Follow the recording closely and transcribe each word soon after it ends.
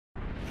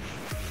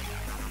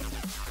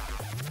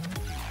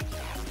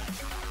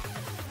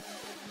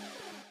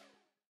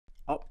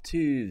Up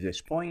to this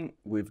point,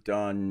 we've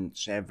done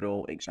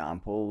several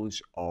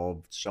examples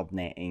of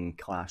subnetting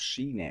Class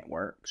C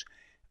networks,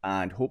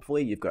 and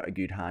hopefully you've got a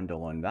good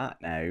handle on that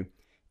now.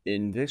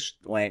 In this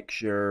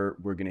lecture,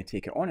 we're going to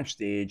take it on a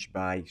stage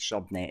by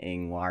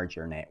subnetting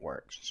larger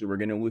networks. So we're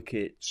going to look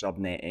at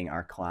subnetting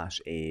our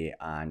Class A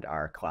and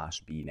our Class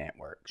B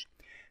networks.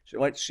 So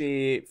let's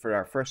say for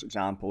our first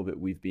example that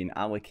we've been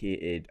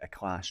allocated a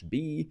Class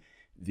B.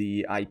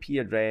 The IP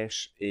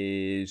address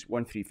is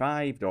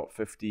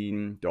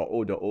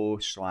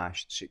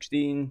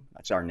 135.15.0.0/16.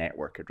 That's our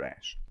network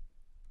address.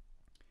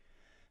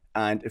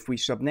 And if we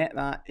subnet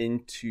that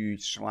into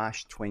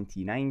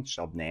 /29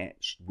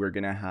 subnets, we're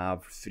going to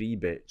have 3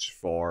 bits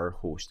for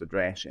host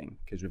addressing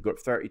because we've got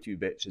 32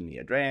 bits in the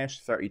address.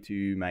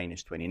 32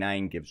 minus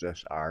 29 gives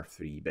us our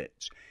 3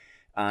 bits.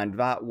 And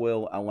that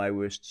will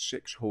allow us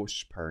 6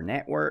 hosts per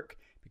network,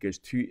 because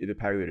 2 to the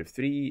power of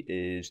 3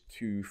 is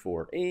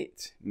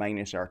 248,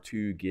 minus our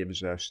 2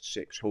 gives us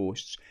 6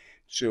 hosts.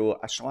 So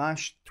a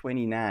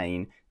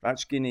 /29,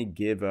 that's going to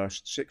give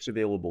us 6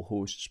 available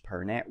hosts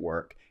per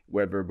network,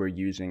 whether we're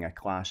using a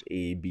Class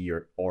A, B,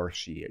 or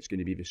C. It's going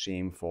to be the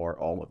same for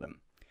all of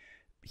them.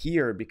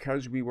 Here,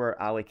 because we were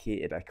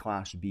allocated a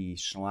Class B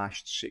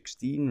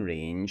 /16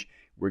 range,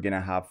 we're going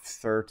to have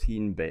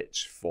 13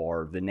 bits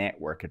for the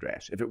network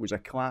address. If it was a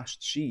Class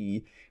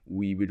C,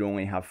 we would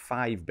only have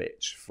 5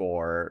 bits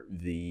for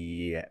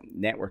the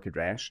network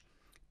address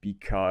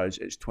because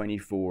it's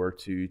 24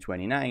 to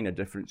 29, a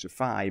difference of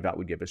 5, that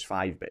would give us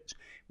 5 bits.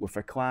 With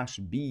a Class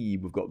B,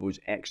 we've got those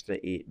extra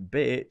 8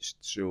 bits,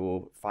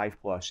 so 5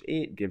 plus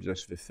 8 gives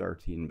us the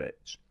 13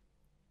 bits.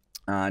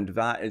 And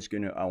that is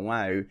going to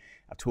allow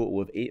a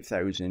total of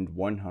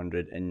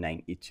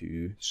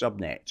 8,192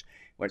 subnets.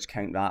 Let's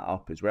count that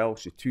up as well.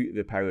 So 2 to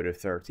the power of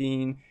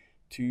 13,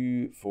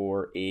 2,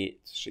 4, 8,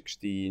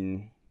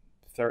 16,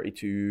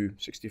 32,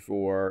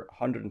 64,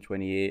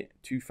 128,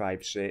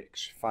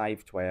 256,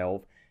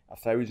 512,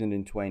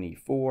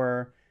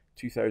 1,024,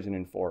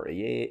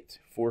 2,048,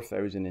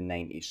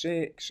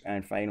 4,096,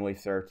 and finally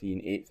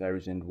 13,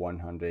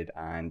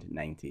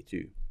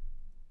 8,192.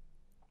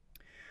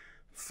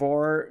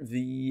 For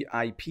the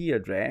IP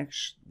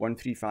address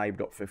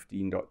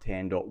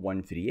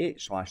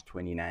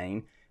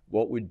 135.15.10.138/29,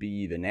 what would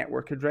be the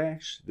network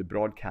address, the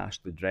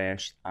broadcast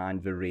address,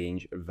 and the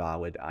range of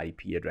valid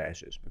IP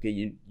addresses?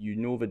 Okay, you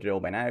know the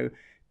drill by now.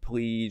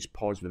 Please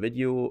pause the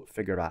video,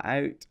 figure that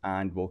out,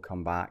 and we'll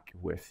come back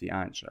with the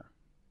answer.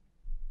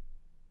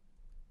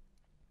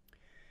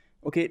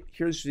 Okay,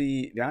 here's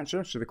the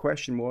answer. So the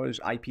question was,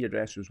 IP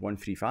address was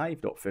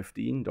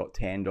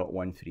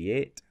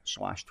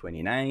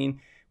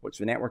 135.15.10.138/29. What's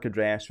the network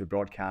address, the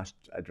broadcast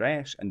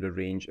address, and the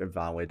range of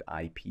valid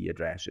IP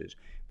addresses?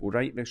 We'll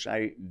write this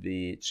out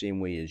the same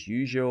way as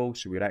usual.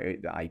 So we write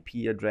out the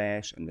IP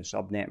address and the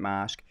subnet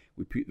mask.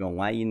 We put the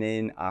line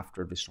in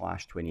after the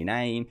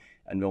 /29,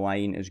 and the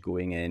line is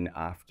going in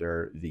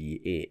after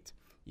the 8.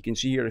 You can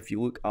see here, if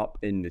you look up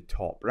in the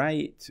top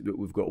right, that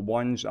we've got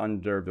 1s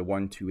under the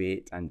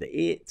 128 and the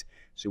 8.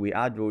 So we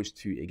add those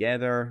 2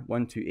 together.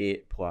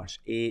 128 plus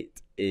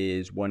 8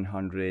 is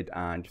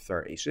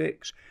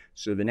 136.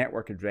 So the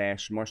network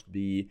address must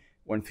be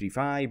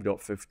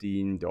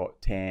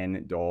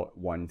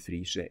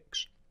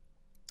 135.15.10.136.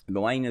 The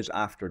line is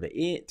after the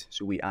 8,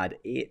 so we add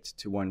 8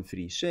 to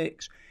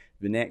 136.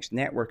 The next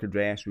network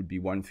address would be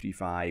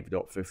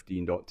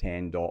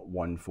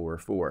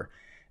 135.15.10.144.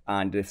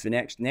 And if the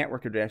next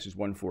network address is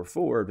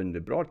 144, then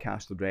the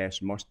broadcast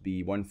address must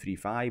be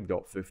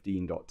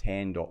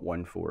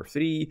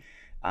 135.15.10.143.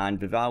 And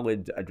the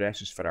valid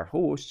addresses for our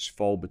hosts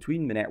fall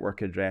between the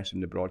network address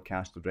and the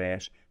broadcast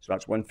address. So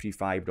that's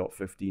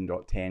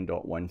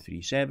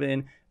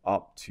 135.15.10.137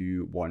 up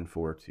to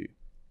 142.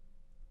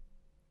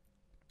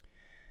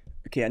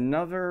 Okay,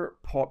 another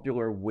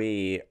popular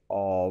way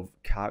of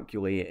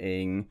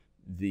calculating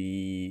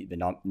the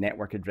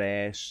network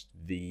address,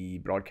 the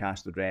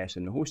broadcast address,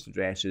 and the host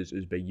addresses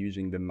is by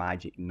using the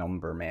magic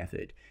number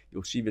method.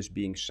 You'll see this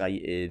being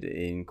cited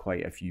in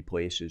quite a few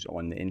places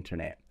on the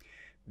internet.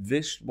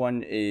 This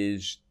one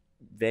is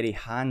very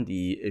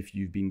handy if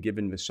you've been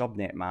given the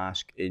subnet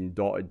mask in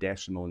dotted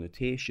decimal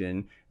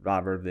notation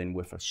rather than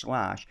with a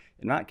slash.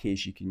 In that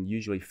case, you can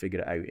usually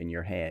figure it out in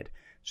your head.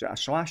 So a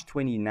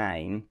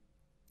 /29,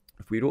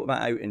 if we wrote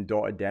that out in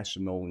dotted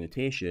decimal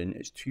notation,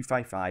 it's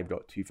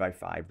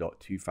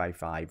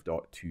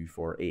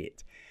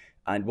 255.255.255.248.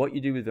 And what you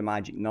do with the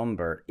magic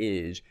number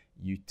is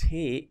you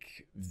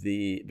take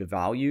the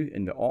value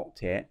in the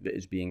octet that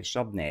is being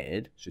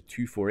subnetted, so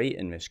 248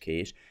 in this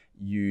case,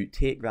 you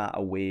take that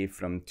away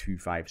from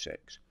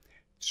 256.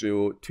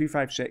 So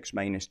 256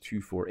 minus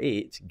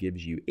 248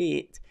 gives you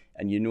 8,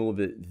 and you know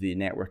that the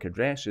network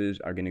addresses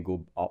are going to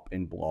go up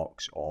in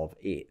blocks of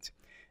 8.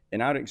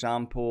 In our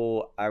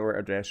example, our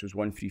address was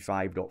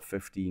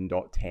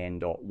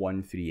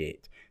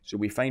 135.15.10.138. So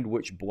we find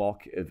which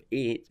block of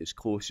 8 is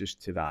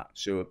closest to that.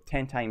 So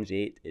 10 times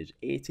 8 is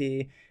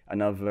 80,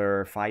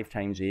 Another 5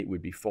 times 8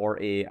 would be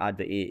 40. Add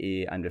the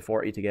 80 and the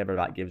 40 together,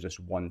 that gives us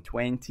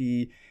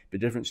 120. The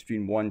difference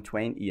between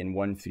 120 and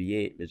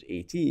 138 is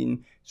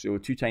 18. So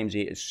 2 times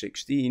 8 is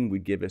 16,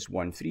 would give us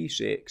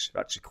 136.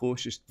 That's the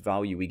closest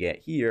value we get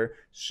here.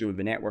 So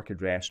the network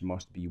address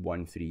must be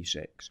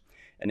 136.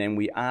 And then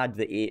we add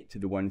the 8 to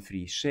the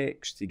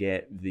 136 to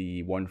get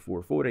the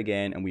 144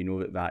 again, and we know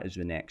that that is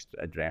the next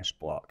address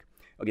block.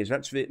 Okay, so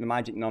that's the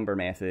magic number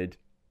method.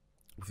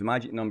 With the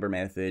magic number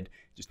method,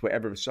 just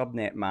whatever the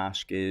subnet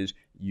mask is,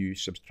 you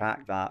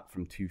subtract that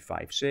from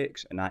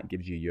 256, and that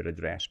gives you your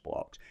address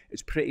blocks.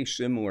 It's pretty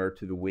similar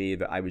to the way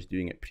that I was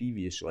doing it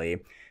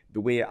previously. The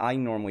way I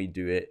normally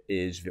do it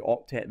is the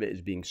octet that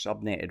is being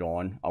subnetted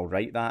on, I'll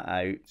write that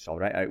out. So I'll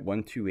write out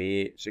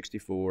 128,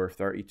 64,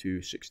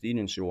 32, 16,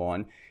 and so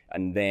on.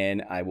 And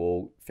then I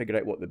will figure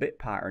out what the bit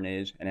pattern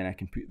is, and then I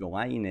can put the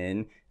line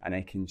in, and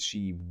I can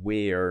see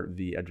where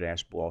the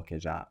address block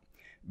is at.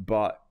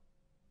 But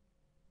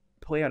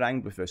play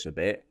around with this a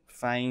bit,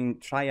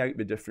 try out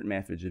the different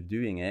methods of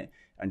doing it,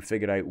 and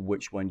figure out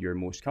which one you're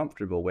most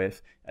comfortable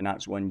with, and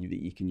that's one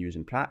that you can use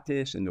in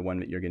practice and the one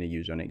that you're going to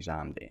use on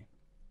exam day.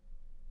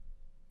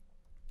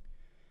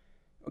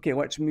 Okay,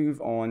 let's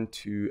move on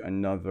to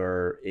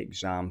another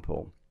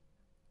example.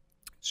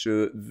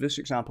 So this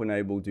example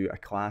now will do a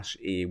class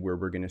A where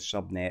we're going to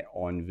subnet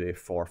on the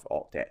 4th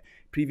octet.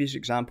 Previous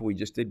example we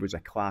just did was a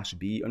class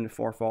B on the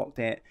 4th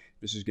octet.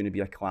 This is going to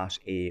be a class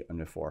A on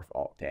the 4th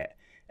octet.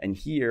 And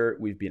here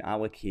we've been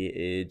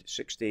allocated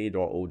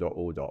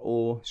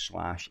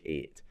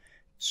 60.0.0.0/8.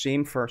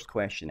 Same first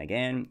question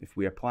again. If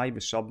we apply the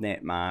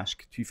subnet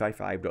mask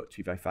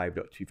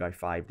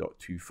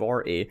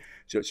 255.255.255.240,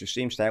 so it's the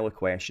same style of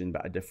question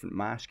but a different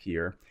mask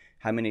here,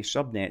 how many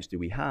subnets do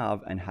we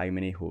have and how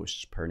many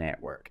hosts per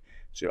network?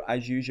 So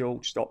as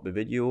usual, stop the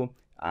video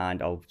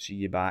and I'll see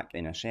you back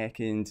in a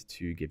second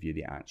to give you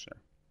the answer.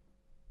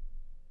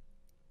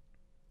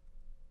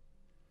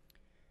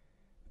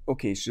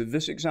 Okay, so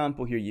this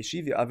example here, you see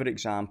the other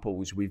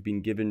examples, we've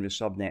been given the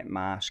subnet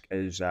mask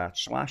as a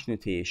slash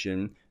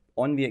notation.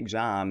 On the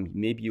exam,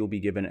 maybe you'll be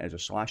given it as a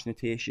slash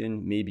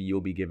notation, maybe you'll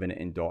be given it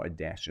in dotted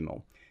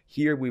decimal.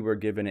 Here we were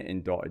given it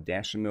in dotted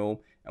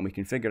decimal, and we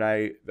can figure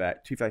out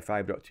that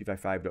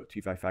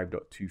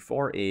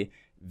 255.255.255.240,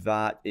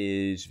 that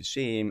is the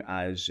same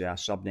as a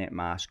subnet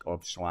mask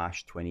of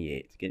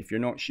 /28. Again, if you're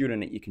not sure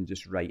on it, you can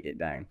just write it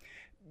down.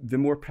 The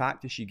more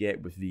practice you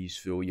get with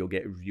these, though, you'll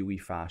get really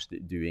fast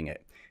at doing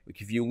it. Like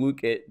if you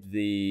look at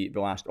the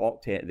last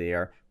octet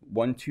there,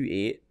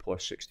 128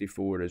 plus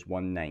 64 is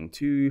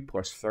 192,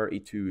 plus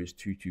 32 is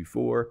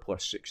 224,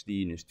 plus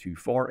 16 is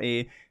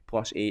 240,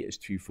 plus 8 is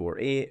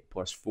 248,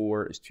 plus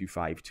 4 is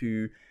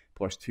 252,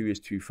 plus 2 is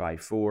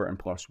 254, and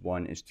plus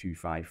 1 is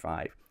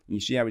 255. And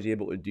you see I was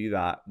able to do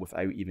that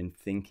without even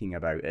thinking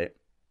about it.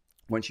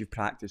 Once you've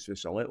practiced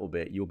this a little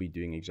bit, you'll be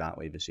doing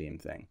exactly the same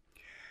thing.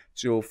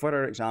 So for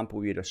our example,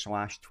 we had a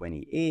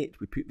 /28,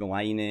 we put the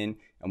line in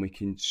and we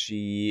can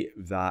see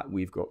that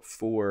we've got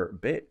 4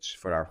 bits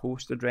for our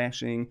host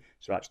addressing.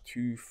 So that's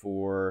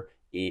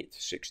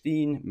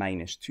 24816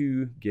 minus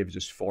 2 gives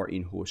us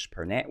 14 hosts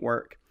per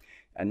network.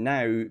 And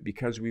now,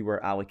 because we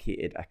were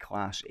allocated a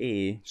class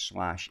A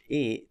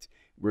 /8,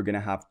 we're going to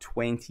have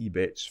 20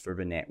 bits for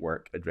the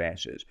network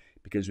addresses,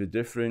 because the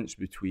difference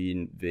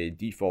between the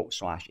default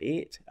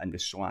 /8 and the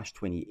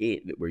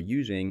 /28 that we're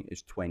using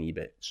is 20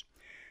 bits.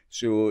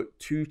 So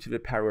 2 to the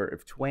power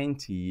of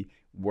 20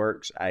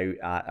 works out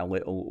at a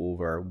little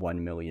over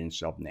 1 million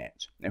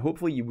subnets. Now,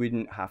 hopefully you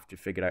wouldn't have to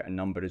figure out a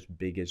number as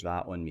big as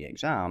that on the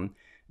exam,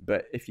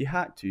 but if you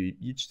had to,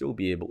 you'd still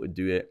be able to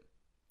do it.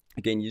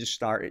 Again, you just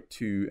start at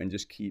 2 and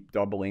just keep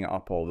doubling it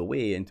up all the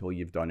way until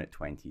you've done it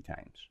 20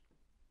 times.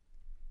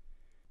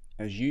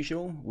 As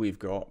usual, we've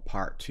got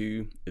part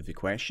 2 of the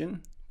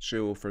question.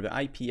 So for the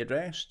IP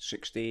address,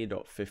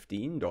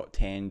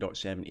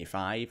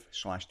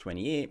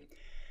 60.15.10.75/28,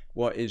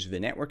 what is the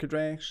network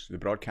address, the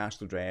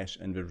broadcast address,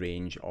 and the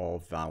range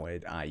of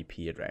valid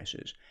IP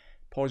addresses?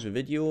 Pause the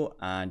video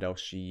and I'll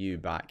see you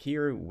back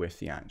here with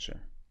the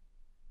answer.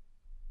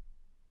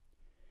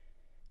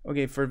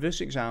 Okay, for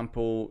this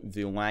example,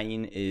 the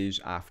line is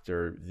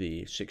after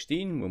the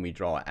 16 when we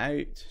draw it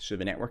out, so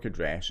the network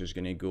address is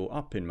going to go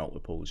up in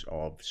multiples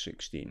of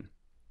 16.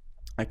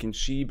 I can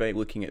see by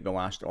looking at the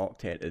last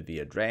octet of the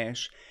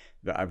address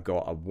that I've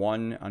got a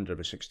 1 under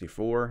the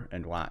 64,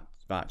 and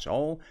that's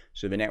all.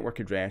 So the network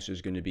address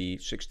is going to be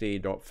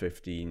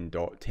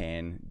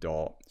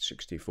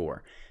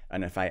 60.15.10.64.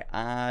 And if I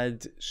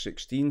add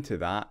 16 to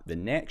that, the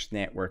next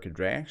network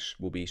address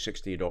will be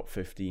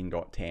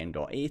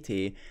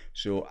 60.15.10.80.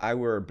 So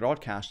our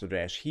broadcast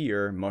address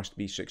here must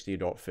be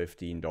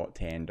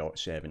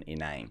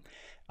 60.15.10.79.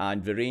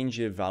 And the range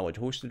of valid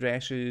host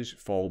addresses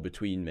fall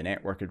between the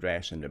network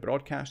address and the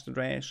broadcast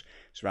address.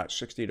 So that's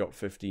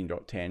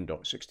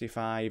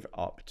 60.15.10.65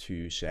 up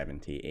to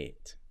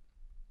 78.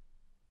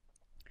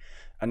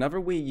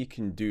 Another way you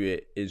can do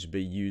it is by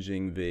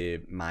using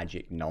the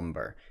magic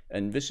number.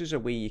 And this is a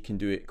way you can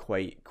do it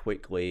quite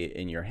quickly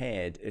in your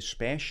head,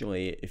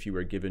 especially if you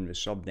were given the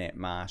subnet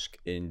mask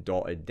in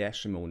dotted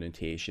decimal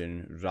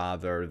notation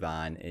rather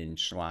than in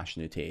slash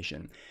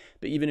notation.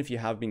 But even if you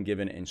have been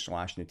given it in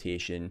slash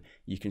notation,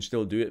 you can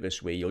still do it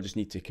this way. You'll just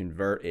need to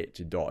convert it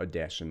to dotted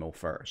decimal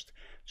first.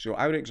 So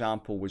our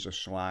example was a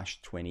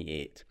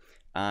 /28.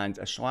 And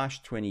a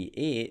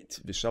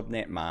 /28, the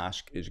subnet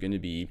mask is going to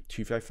be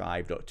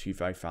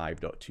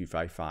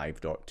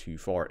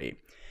 255.255.255.240.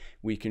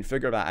 We can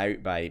figure that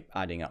out by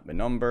adding up the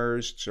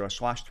numbers. So a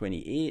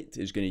 /28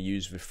 is going to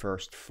use the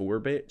first 4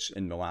 bits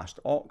in the last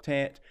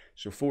octet.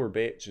 So 4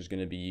 bits is going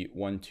to be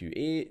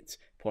 128,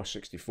 plus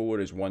 64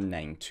 is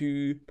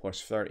 192,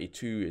 plus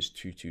 32 is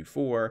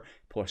 224,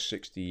 plus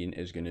 16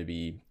 is going to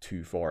be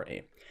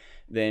 240.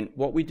 Then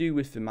what we do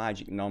with the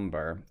magic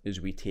number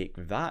is we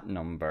take that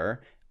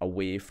number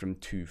away from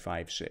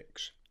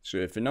 256. So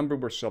if the number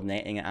we're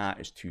subnetting it at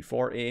is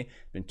 240,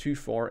 then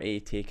 240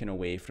 taken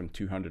away from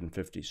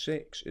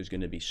 256 is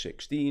going to be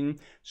 16.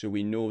 So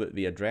we know that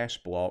the address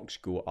blocks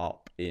go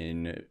up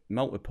in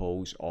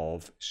multiples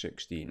of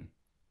 16.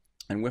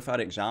 And with our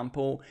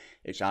example,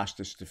 it's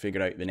asked us to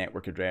figure out the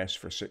network address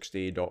for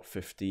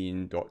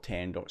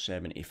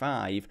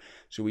 60.15.10.75.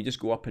 So we just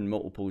go up in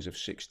multiples of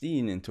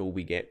 16 until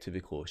we get to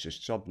the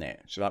closest subnet.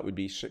 So that would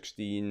be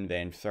 16,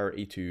 then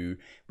 32.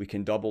 We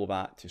can double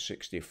that to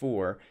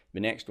 64.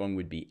 The next one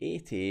would be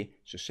 80.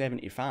 So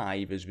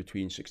 75 is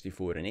between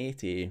 64 and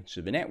 80.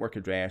 So the network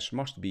address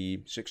must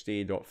be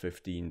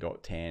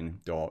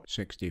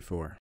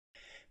 60.15.10.64.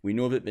 We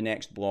know that the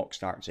next block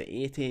starts at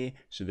 80,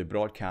 so the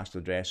broadcast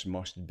address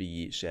must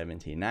be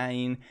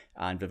 79,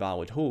 and the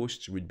valid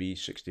hosts would be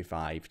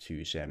 65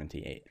 to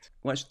 78.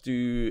 Let's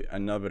do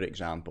another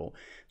example.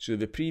 So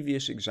the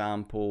previous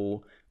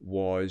example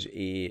was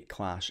a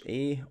class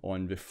A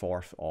on the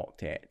 4th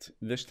octet.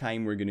 This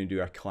time we're going to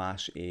do a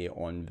class A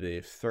on the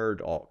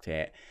 3rd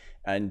octet.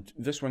 And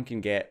this one can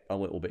get a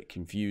little bit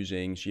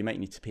confusing, so you might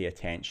need to pay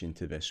attention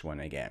to this one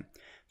again.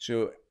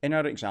 So in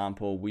our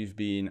example, we've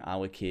been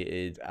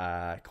allocated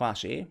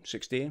class A,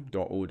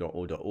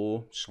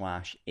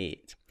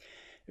 60.0.0.0/8.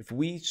 If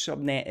we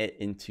subnet it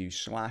into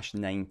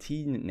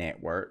 /19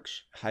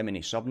 networks, how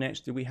many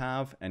subnets do we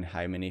have and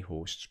how many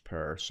hosts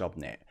per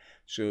subnet?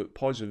 So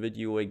pause the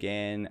video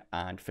again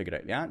and figure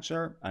out the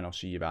answer, and I'll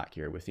see you back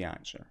here with the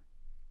answer.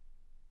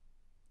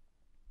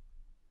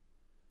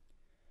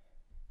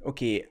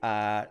 Okay,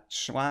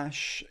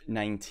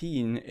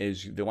 /19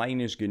 is, the line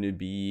is going to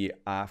be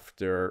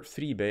after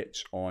 3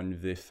 bits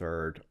on the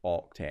 3rd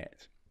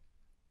octet.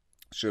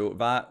 So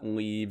that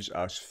leaves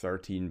us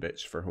 13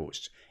 bits for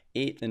hosts.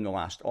 8 in the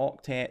last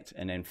octet,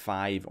 and then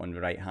 5 on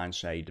the right-hand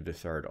side of the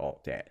 3rd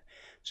octet.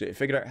 So to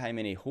figure out how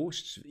many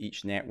hosts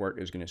each network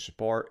is going to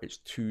support, it's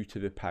 2 to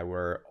the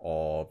power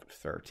of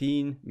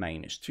 13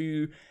 minus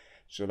 2.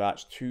 So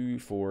that's 2,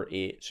 4,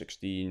 8,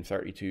 16,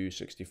 32,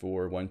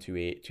 64,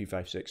 128,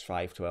 256,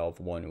 512,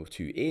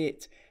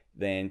 1028,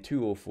 then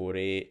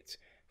 2048,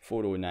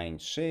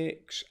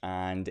 4096,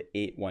 and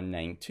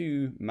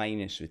 8192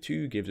 minus the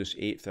 2 gives us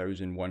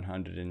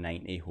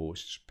 8,190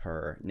 hosts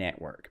per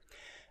network.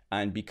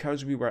 And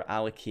because we were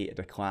allocated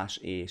a class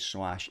A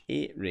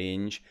 /8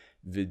 range,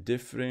 the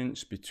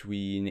difference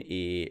between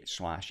a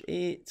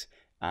 /8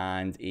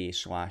 and a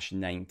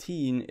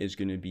 /19 is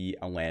going to be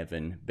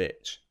 11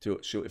 bits. So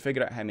to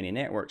figure out how many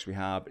networks we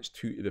have, it's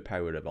 2 to the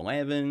power of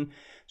 11.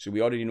 So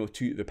we already know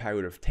 2 to the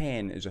power of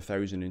 10 is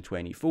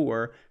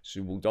 1024.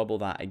 So we'll double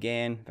that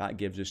again. That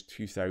gives us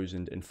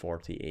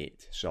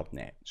 2048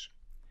 subnets.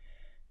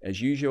 As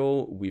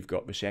usual, we've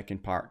got the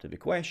second part to the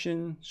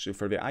question. So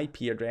for the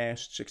IP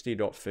address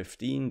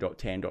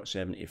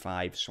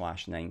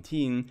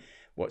 60.15.10.75/19,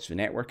 what's the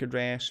network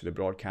address, the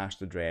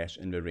broadcast address,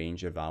 and the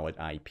range of valid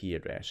IP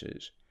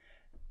addresses?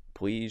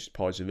 Please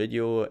pause the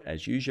video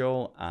as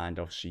usual, and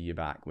I'll see you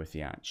back with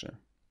the answer.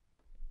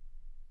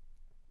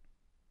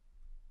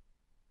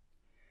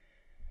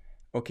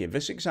 Okay,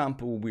 this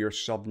example we're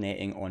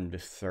subnetting on the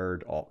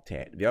 3rd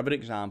octet. The other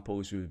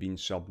examples we've been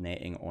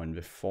subnetting on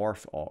the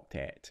 4th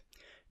octet.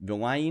 The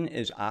line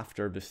is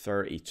after the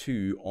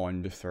 32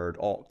 on the 3rd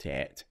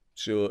octet.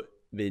 So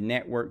the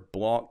network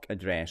block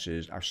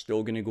addresses are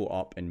still going to go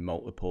up in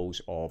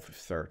multiples of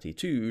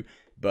 32,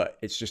 but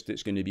it's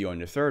going to be on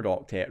the 3rd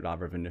octet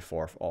rather than the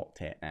 4th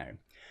octet now.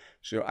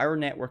 So our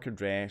network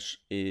address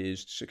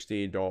is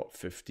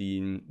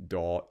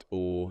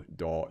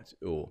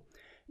 60.15.0.0.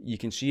 You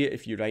can see it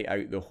if you write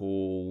out the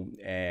whole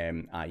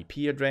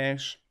IP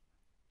address.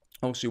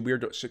 Also, we're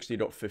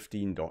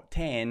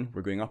 60.15.10,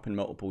 we're going up in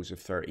multiples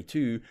of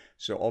 32,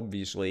 so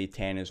obviously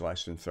 10 is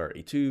less than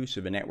 32,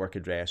 so the network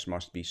address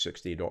must be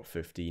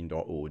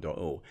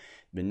 60.15.0.0.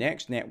 The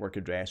next network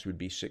address would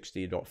be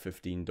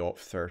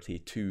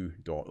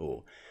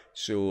 60.15.32.0.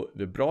 So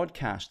the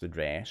broadcast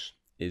address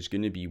is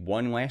going to be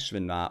 1 less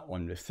than that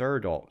on the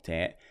 3rd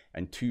octet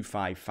and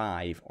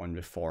 255 on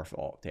the 4th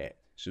octet.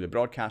 So the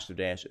broadcast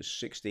address is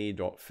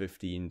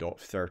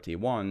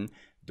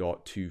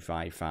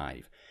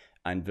 60.15.31.255.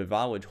 And the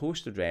valid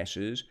host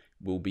addresses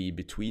will be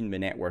between the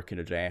networking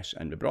address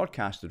and the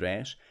broadcast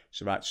address.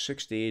 So that's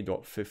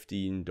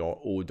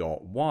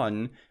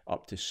 60.15.0.1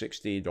 up to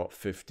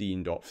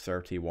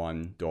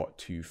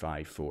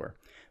 60.15.31.254.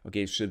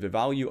 Okay, so the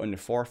value on the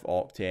fourth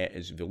octet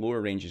is the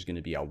lower range is going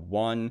to be a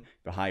 1,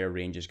 the higher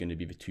range is going to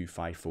be the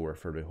 254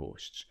 for the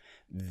hosts.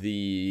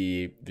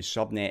 The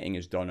subnetting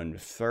is done on the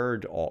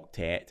third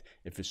octet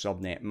if the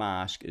subnet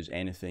mask is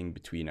anything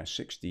between a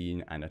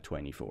 16 and a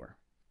 24.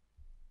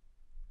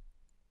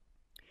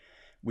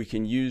 We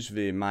can use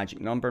the magic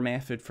number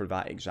method for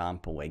that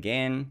example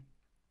again.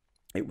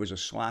 It was a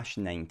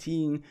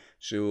 /19,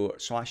 so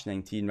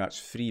 /19, that's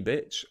 3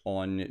 bits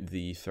on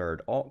the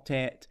third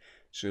octet.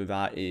 So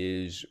that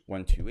is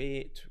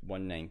 128,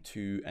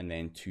 192, and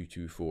then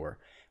 224.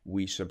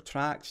 We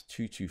subtract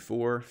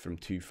 224 from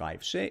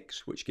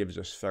 256, which gives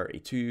us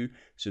 32,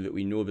 so that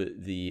we know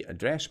that the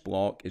address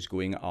block is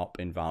going up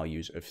in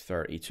values of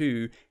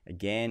 32.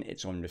 Again,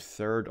 it's on the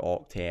third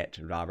octet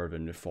rather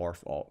than the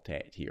fourth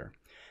octet here.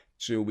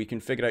 So we can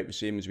figure out the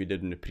same as we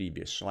did in the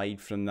previous slide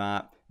from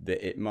that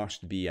it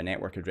must be a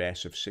network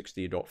address of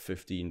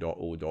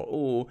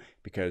 60.15.0.0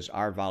 because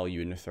our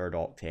value in the third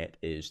octet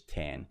is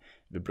 10.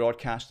 The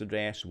broadcast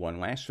address, one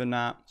less than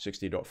that,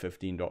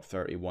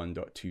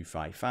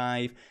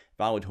 60.15.31.255.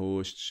 Valid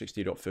host,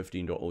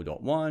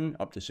 60.15.0.1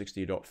 up to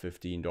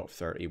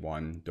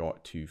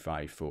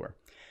 60.15.31.254.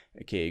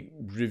 Okay,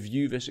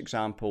 review this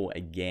example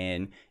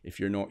again if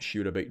you're not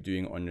sure about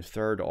doing it on the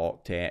third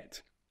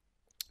octet.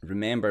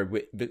 Remember,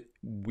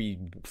 we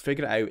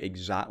figure it out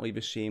exactly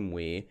the same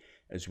way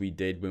as we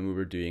did when we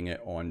were doing it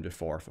on the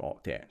fourth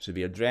octet. So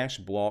the address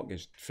block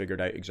is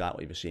figured out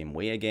exactly the same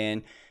way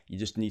again. You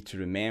just need to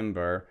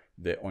remember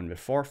that on the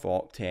fourth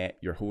octet,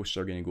 your hosts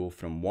are going to go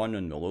from 1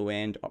 on the low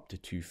end up to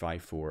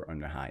 254 on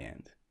the high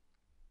end.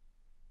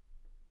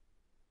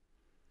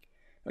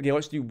 Okay,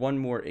 let's do one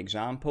more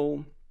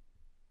example.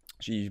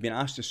 So you've been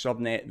asked to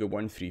subnet the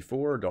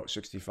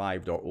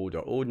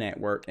 134.65.0.0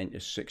 network into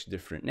 6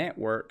 different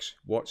networks.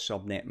 What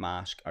subnet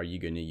mask are you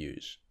going to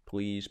use?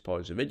 Please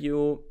pause the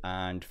video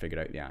and figure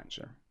out the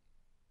answer.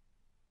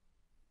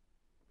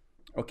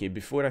 Okay,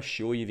 before I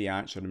show you the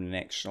answer in the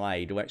next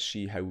slide, let's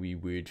see how we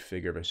would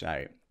figure this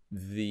out.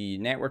 The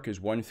network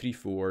is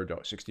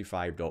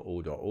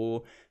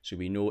 134.65.0.0, so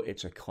we know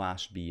it's a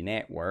Class B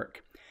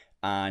network.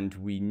 And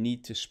we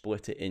need to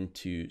split it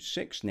into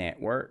 6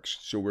 networks,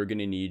 so we're going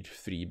to need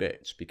 3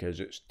 bits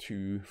because it's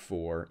 2,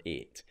 4,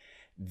 8.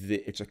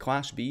 It's a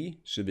Class B,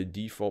 so the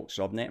default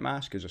subnet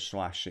mask is a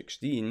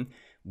 /16.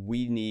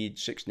 We need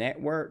 6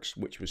 networks,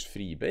 which was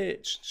 3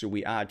 bits, so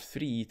we add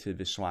 3 to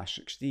the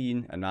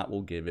 /16, and that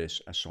will give us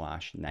a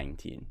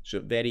 /19. So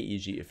very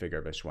easy to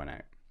figure this one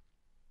out.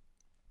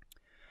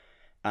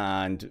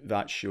 And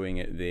that's showing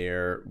it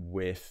there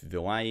with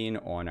the line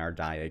on our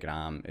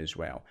diagram as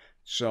well.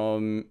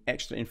 Some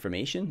extra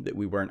information that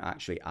we weren't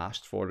actually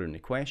asked for in the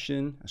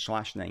question. A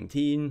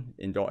 /19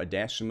 in dotted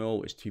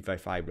decimal is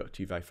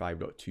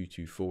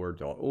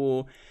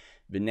 255.255.224.0.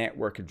 The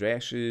network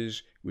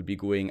addresses would be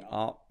going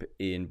up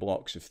in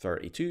blocks of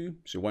 32.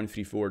 So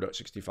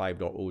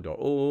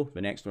 134.65.0.0,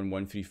 the next one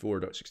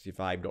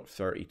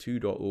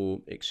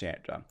 134.65.32.0,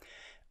 etc.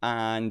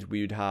 And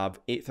we would have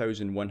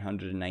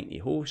 8,190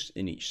 hosts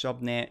in each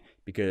subnet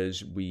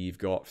because we've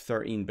got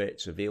 13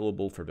 bits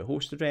available for the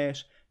host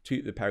address. 2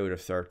 to the power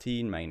of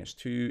 13 minus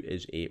 2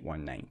 is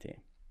 8,190.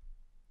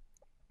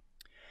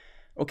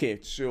 Okay,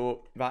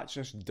 so that's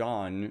just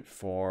done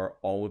for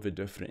all of the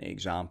different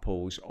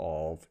examples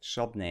of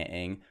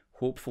subnetting.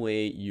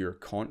 Hopefully you're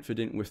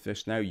confident with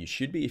this now. You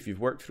should be. If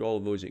you've worked through all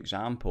of those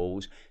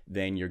examples,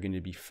 then you're going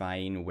to be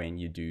fine when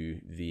you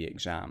do the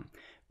exam.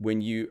 When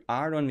you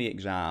are on the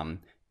exam,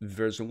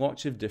 there's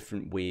lots of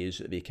different ways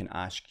that they can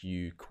ask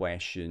you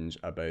questions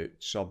about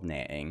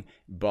subnetting,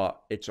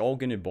 but it's all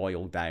going to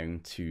boil down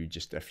to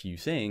just a few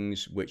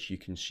things, which you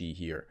can see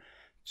here.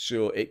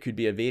 So it could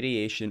be a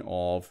variation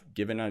of,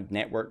 given a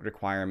network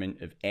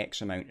requirement of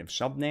X amount of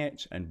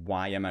subnets and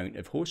Y amount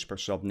of hosts per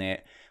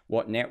subnet,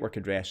 what network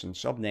address and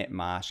subnet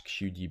mask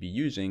should you be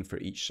using for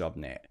each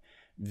subnet?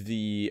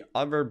 The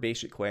other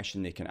basic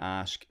question they can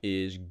ask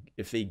is,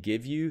 if they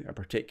give you a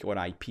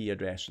particular IP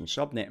address and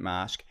subnet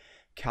mask,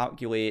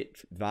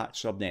 calculate that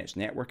subnet's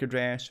network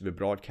address, the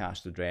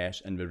broadcast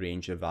address, and the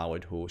range of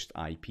valid host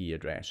IP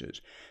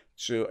addresses.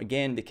 So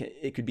again,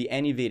 it could be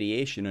any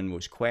variation on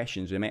those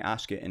questions. They might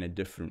ask it in a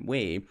different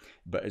way,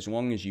 but as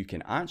long as you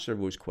can answer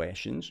those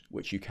questions,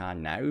 which you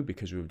can now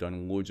because we've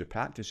done loads of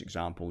practice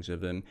examples of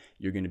them,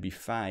 you're going to be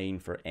fine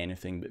for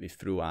anything that they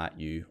throw at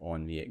you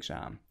on the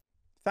exam.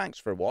 Thanks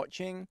for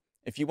watching.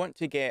 If you want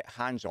to get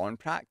hands-on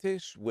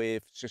practice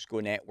with Cisco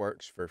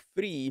networks for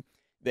free,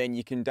 then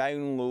you can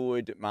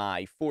download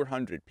my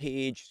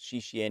 400-page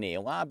CCNA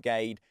Lab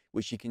Guide,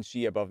 which you can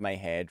see above my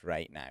head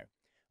right now.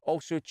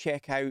 Also,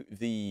 check out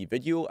the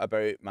video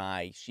about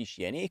my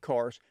CCNA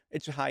course.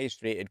 It's the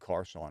highest rated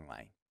course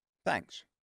online. Thanks.